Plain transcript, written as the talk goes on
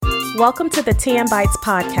Welcome to the TM Bites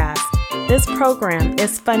podcast. This program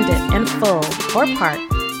is funded in full or part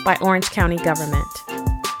by Orange County government.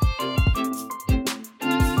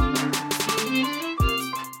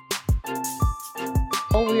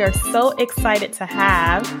 We are so excited to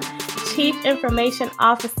have Chief Information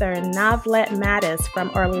Officer Navlet Mattis from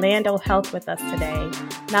Orlando Health with us today.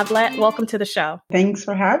 Navlet, welcome to the show. Thanks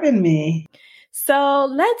for having me. So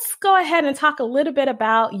let's go ahead and talk a little bit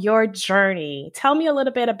about your journey. Tell me a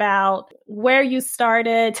little bit about where you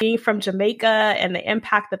started, being from Jamaica, and the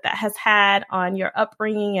impact that has had on your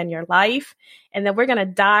upbringing and your life. And then we're going to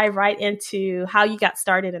dive right into how you got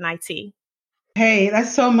started in IT. Hey,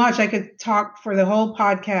 that's so much. I could talk for the whole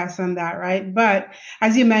podcast on that, right? But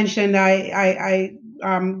as you mentioned, I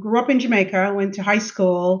grew up in Jamaica, went to high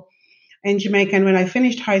school in Jamaica. And when I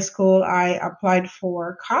finished high school, I applied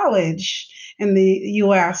for college in the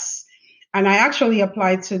U.S. And I actually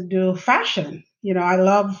applied to do fashion. You know, I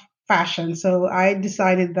love fashion. So I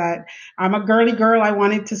decided that I'm a girly girl. I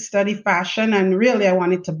wanted to study fashion, and really I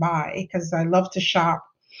wanted to buy because I love to shop,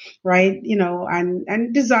 right? You know,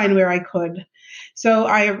 and design where I could. So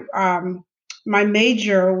my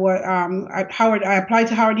major was at Howard. I applied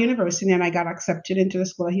to Howard University, and I got accepted into the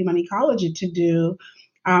School of Human Ecology to do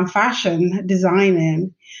fashion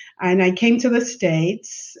designing. And I came to the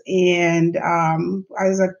States, and I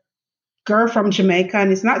was a girl from Jamaica.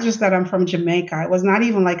 And it's not just that I'm from Jamaica. I was not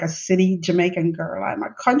even like a city Jamaican girl. I'm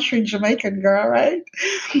a country Jamaican girl, right?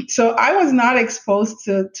 So I was not exposed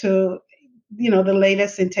to you know, the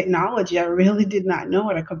latest in technology. I really did not know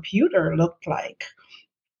what a computer looked like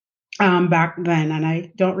back then. And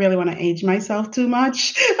I don't really want to age myself too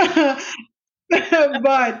much.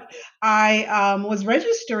 But I was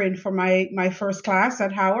registering for my first class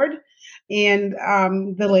at Howard, and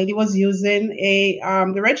the lady was using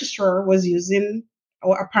the registrar was using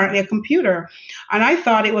apparently a computer, and I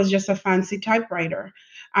thought it was just a fancy typewriter.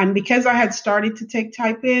 And because I had started to take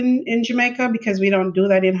typing in Jamaica, because we don't do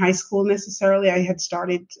that in high school necessarily, I had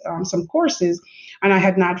started some courses and I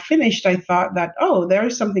had not finished. I thought that, oh,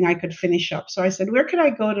 there's something I could finish up. So I said, where could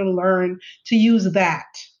I go to learn to use that?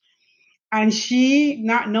 And she,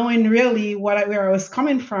 not knowing really where I was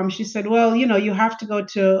coming from, she said, well, you know, you'd have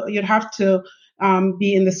to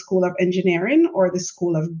be in the School of Engineering or the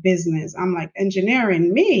School of Business. I'm like,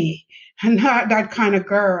 engineering, me? I'm not that kind of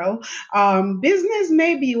girl. Business,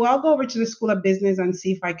 maybe. Well, I'll go over to the School of Business and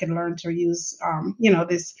see if I can learn to use,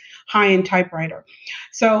 this high-end typewriter.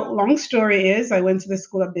 So long story is, I went to the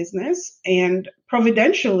School of Business, and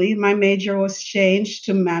providentially, my major was changed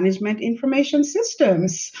to Management Information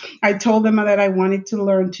Systems. I told them that I wanted to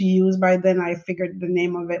learn to use. By then, I figured the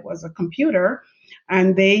name of it was a computer,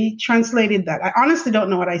 and they translated that. I honestly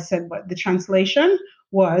don't know what I said, but the translation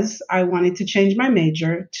was I wanted to change my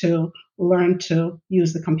major to learn to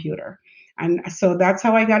use the computer. And so that's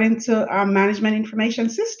how I got into Management Information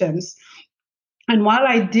Systems. And while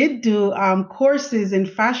I did do courses in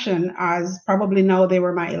fashion, as probably know they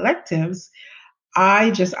were my electives,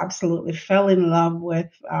 I just absolutely fell in love with,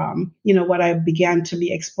 what I began to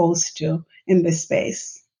be exposed to in this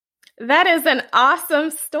space. That is an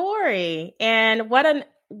awesome story. And what a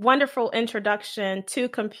wonderful introduction to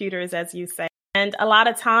computers, as you say. And a lot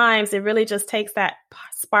of times it really just takes that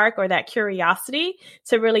spark or that curiosity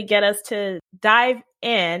to really get us to dive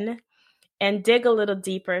in and dig a little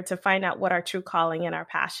deeper to find out what our true calling and our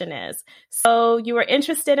passion is. So you were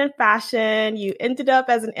interested in fashion. You ended up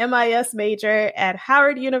as an MIS major at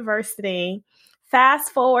Howard University.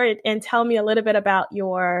 Fast forward and tell me a little bit about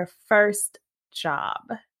your first job.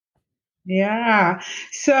 Yeah.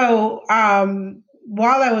 So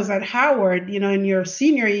while I was at Howard, you know, in your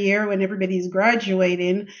senior year, when everybody's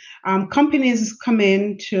graduating, companies come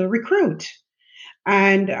in to recruit.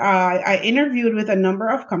 And I interviewed with a number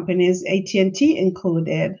of companies, AT&T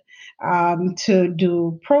included, to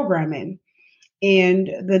do programming. And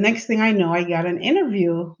the next thing I know, I got an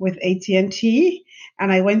interview with AT&T,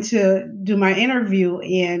 and I went to do my interview,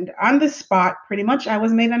 and on the spot, pretty much I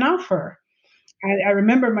was made an offer. I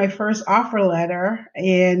remember my first offer letter,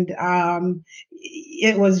 and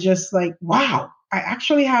it was just like, wow, I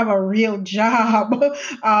actually have a real job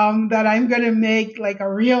that I'm going to make like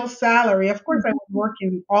a real salary. Of course, I was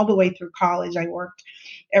working all the way through college. I worked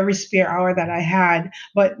every spare hour that I had,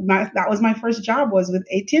 but that was my first job, was with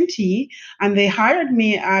AT&T, and they hired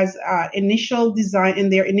me as initial design in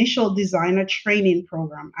their initial designer training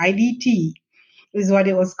program, IDT is what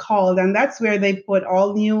it was called. And that's where they put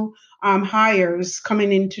all new hires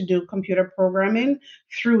coming in to do computer programming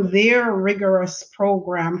through their rigorous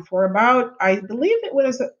program for about, I believe it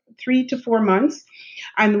was 3 to 4 months.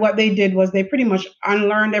 And what they did was they pretty much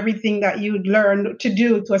unlearned everything that you'd learned to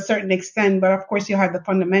do to a certain extent. But of course, you had the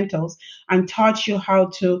fundamentals and taught you how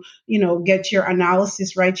to, get your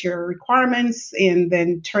analysis right, your requirements, and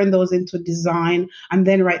then turn those into design and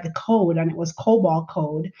then write the code. And it was COBOL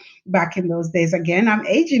code back in those days. Again, I'm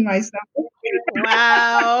aging myself.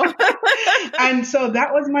 Wow. And so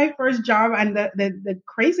that was my first job. And the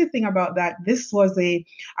crazy thing about that, this was a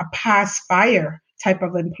pass fire type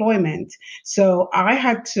of employment. So I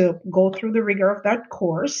had to go through the rigor of that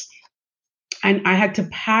course, and I had to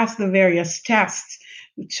pass the various tests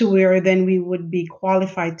to where then we would be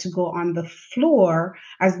qualified to go on the floor,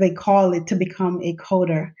 as they call it, to become a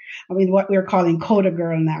coder. I mean, what we're calling coder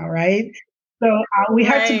girl now, right? So we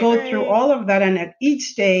had to go through all of that, and at each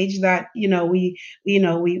stage that we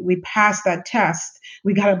passed that test,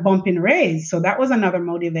 we got a bump in raise. So that was another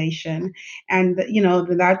motivation, and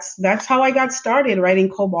that's how I got started writing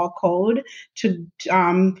COBOL code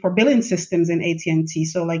for billing systems in AT&T.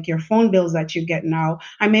 So like your phone bills that you get now,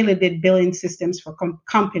 I mainly did billing systems for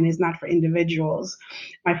companies, not for individuals.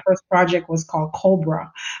 My first project was called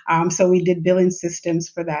Cobra, so we did billing systems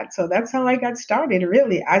for that. So that's how I got started,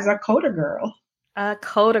 really, as a coder girl.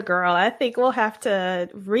 Coda Girl. I think we'll have to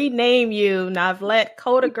rename you Navlette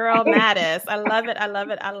Coda Girl Mattis. I love it. I love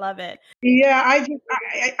it. I love it. Yeah,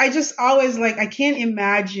 I just always I can't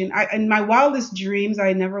imagine. In my wildest dreams,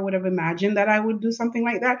 I never would have imagined that I would do something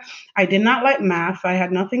like that. I did not like math. I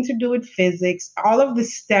had nothing to do with physics. All of the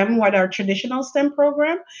STEM, what our traditional STEM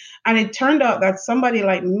program, and it turned out that somebody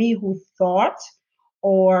like me who thought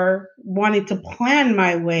or wanted to plan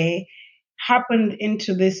my way happened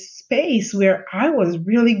into this space where I was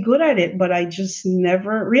really good at it, but I just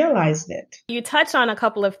never realized it. You touch on a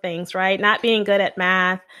couple of things, right? Not being good at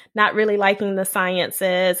math, not really liking the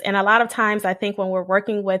sciences. And a lot of times I think when we're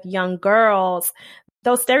working with young girls,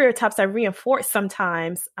 those stereotypes are reinforced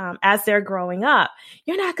sometimes as they're growing up.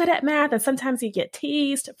 You're not good at math, and sometimes you get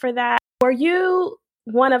teased for that. Were you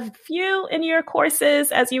one of few in your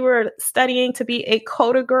courses as you were studying to be a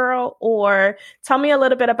coder girl? Or tell me a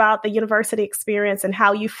little bit about the university experience and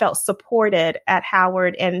how you felt supported at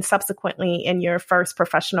Howard and subsequently in your first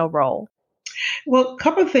professional role. Well, a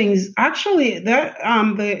couple of things. Actually, that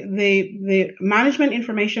the management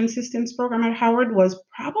information systems program at Howard was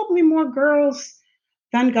probably more girls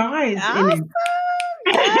than guys in it.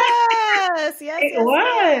 Yes, yes, it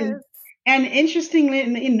was. Yes. And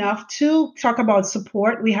interestingly enough, to talk about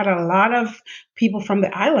support, we had a lot of people from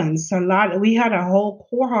the islands. We had a whole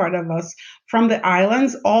cohort of us from the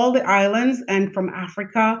islands, all the islands, and from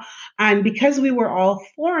Africa. And because we were all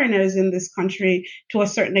foreigners in this country, to a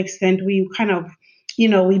certain extent, we kind of,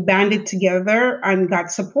 we banded together and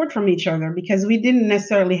got support from each other, because we didn't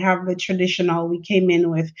necessarily have the traditional, we came in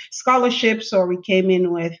with scholarships, or we came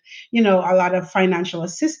in with, a lot of financial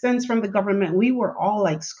assistance from the government. We were all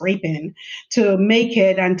scraping to make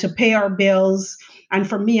it and to pay our bills. And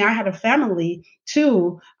for me, I had a family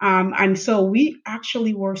too. And so we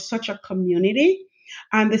actually were such a community.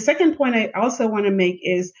 And the second point I also want to make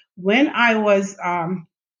is when I was,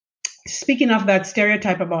 speaking of that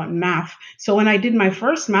stereotype about math, so when I did my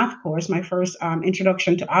first math course, my first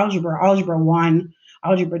introduction to algebra 1,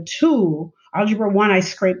 algebra 2, algebra 1 I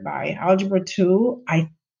scraped by, algebra 2 I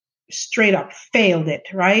straight up failed it,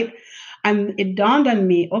 right? And it dawned on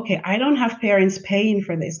me, okay, I don't have parents paying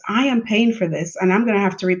for this. I am paying for this, and I'm going to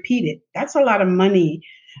have to repeat it. That's a lot of money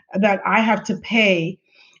that I have to pay.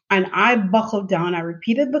 And I buckled down. I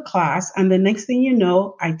repeated the class, and the next thing you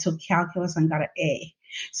know, I took calculus and got an A.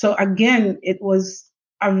 So again, it was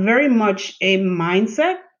very much a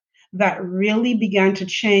mindset that really began to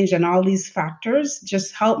change, and all these factors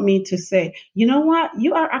just helped me to say, you know what,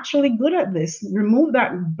 you are actually good at this. Remove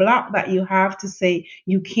that block that you have to say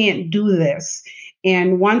you can't do this.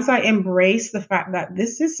 And once I embraced the fact that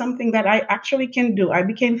this is something that I actually can do, I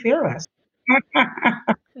became fearless.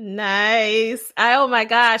 Nice. Oh my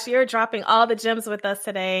gosh, you're dropping all the gems with us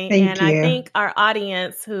today. Thank you. I think our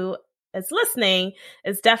audience who is listening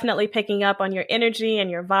is definitely picking up on your energy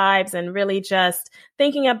and your vibes, and really just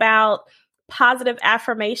thinking about positive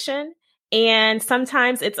affirmation. And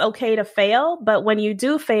sometimes it's okay to fail, but when you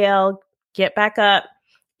do fail, get back up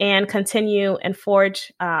and continue and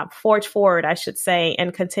forge forward, I should say,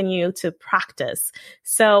 and continue to practice.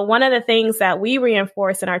 So one of the things that we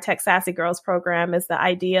reinforce in our Tech Sassy Girls program is the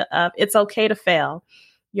idea of it's okay to fail.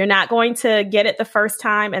 You're not going to get it the first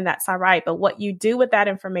time, and that's all right. But what you do with that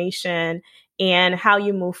information and how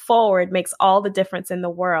you move forward makes all the difference in the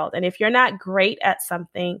world. And if you're not great at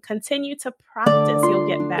something, continue to practice. You'll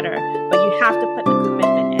get better, but you have to put the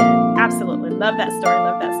commitment in. Absolutely. Love that story.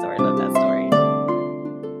 Love that story. Love that story.